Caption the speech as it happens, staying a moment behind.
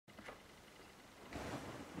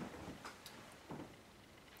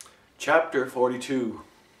Chapter 42.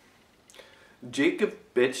 Jacob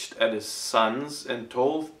bitched at his sons and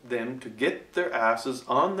told them to get their asses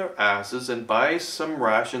on their asses and buy some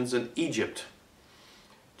rations in Egypt.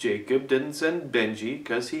 Jacob didn't send Benjie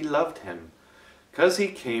because he loved him, because he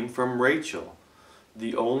came from Rachel,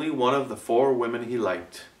 the only one of the 4 women he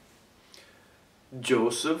liked.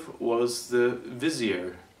 Joseph was the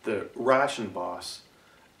vizier, the ration boss,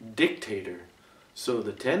 dictator, so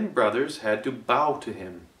the 10 brothers had to bow to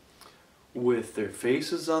him, with their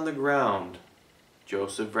faces on the ground.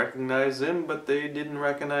 Joseph recognized them, but they didn't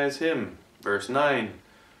recognize him. Verse 9,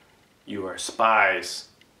 "You are spies."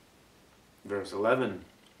 Verse 11,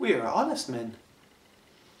 "We are honest men."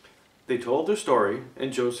 They told their story,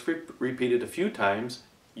 and Joseph repeated a few times,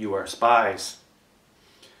 "You are spies."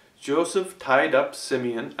 Joseph tied up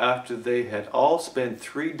Simeon after they had all spent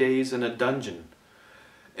 3 days in a dungeon,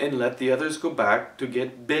 and let the others go back to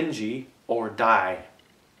get Benjie or die.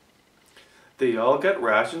 They all got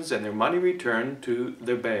rations and their money returned to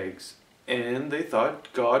their bags, and they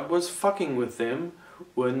thought God was fucking with them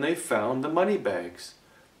when they found the money bags.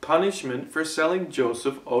 Punishment for selling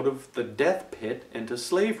Joseph out of the death pit into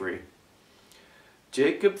slavery.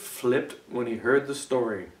 Jacob flipped when he heard the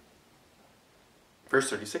story.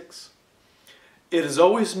 Verse 36. "It is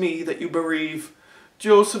always me that you bereave.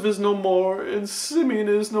 Joseph is no more, and Simeon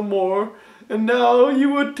is no more, and now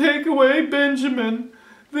you would take away Benjamin.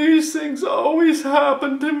 These things always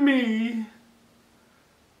happen to me."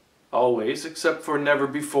 Always, except for never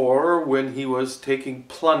before, when he was taking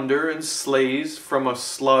plunder and slaves from a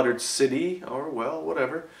slaughtered city, or well,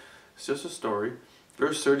 whatever. It's just a story.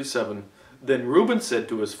 Verse 37. "Then Reuben said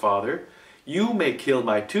to his father, 'You may kill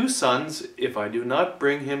my 2 sons if I do not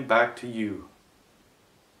bring him back to you.'"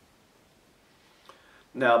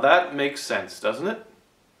 Now that makes sense, doesn't it?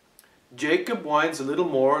 Jacob whines a little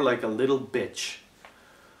more like a little bitch.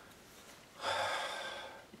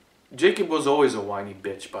 Jacob was always a whiny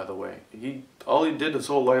bitch, by the way. All he did his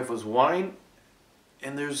whole life was whine,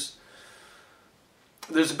 and there's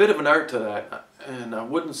a bit of an art to that, and I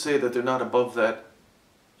wouldn't say that they're not above that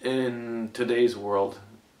in today's world,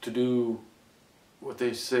 to do what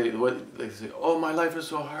they say, "Oh, my life is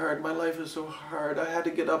so hard, my life is so hard, I had to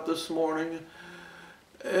get up this morning,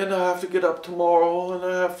 and I have to get up tomorrow, and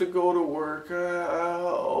I have to go to work,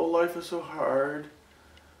 oh, life is so hard.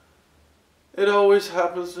 It always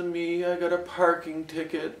happens to me, I got a parking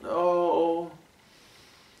ticket, oh."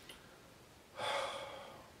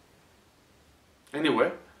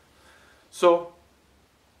 Anyway, so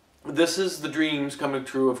this is the dreams coming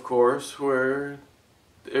true, of course, where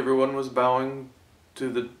everyone was bowing to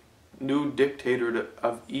the new dictator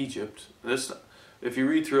of Egypt. This, if you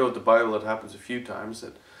read throughout the Bible, it happens a few times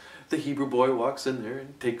that the Hebrew boy walks in there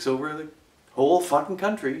and takes over the whole fucking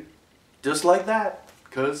country, just like that,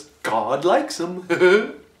 because God likes him.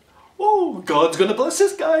 Oh, God's gonna bless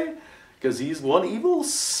this guy, because he's one evil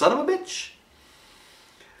son of a bitch.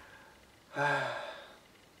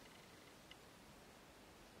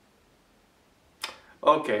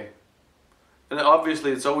 Okay. And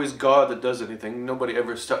obviously it's always God that does anything. Nobody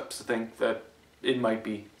ever stops to think that it might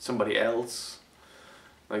be somebody else.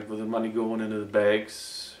 Like with the money going into the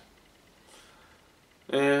bags.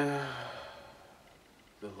 The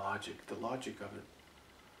logic of it.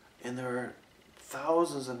 And there are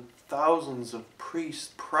thousands and thousands of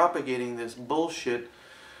priests propagating this bullshit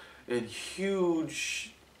in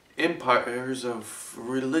huge empires of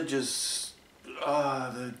religious...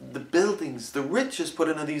 the buildings, the richest put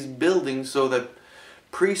into these buildings so that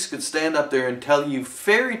priests could stand up there and tell you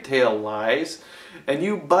fairy tale lies, and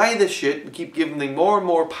you buy the shit and keep giving them more and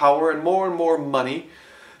more power and more money.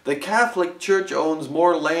 The Catholic Church owns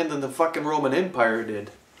more land than the fucking Roman Empire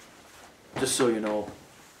did. Just so you know.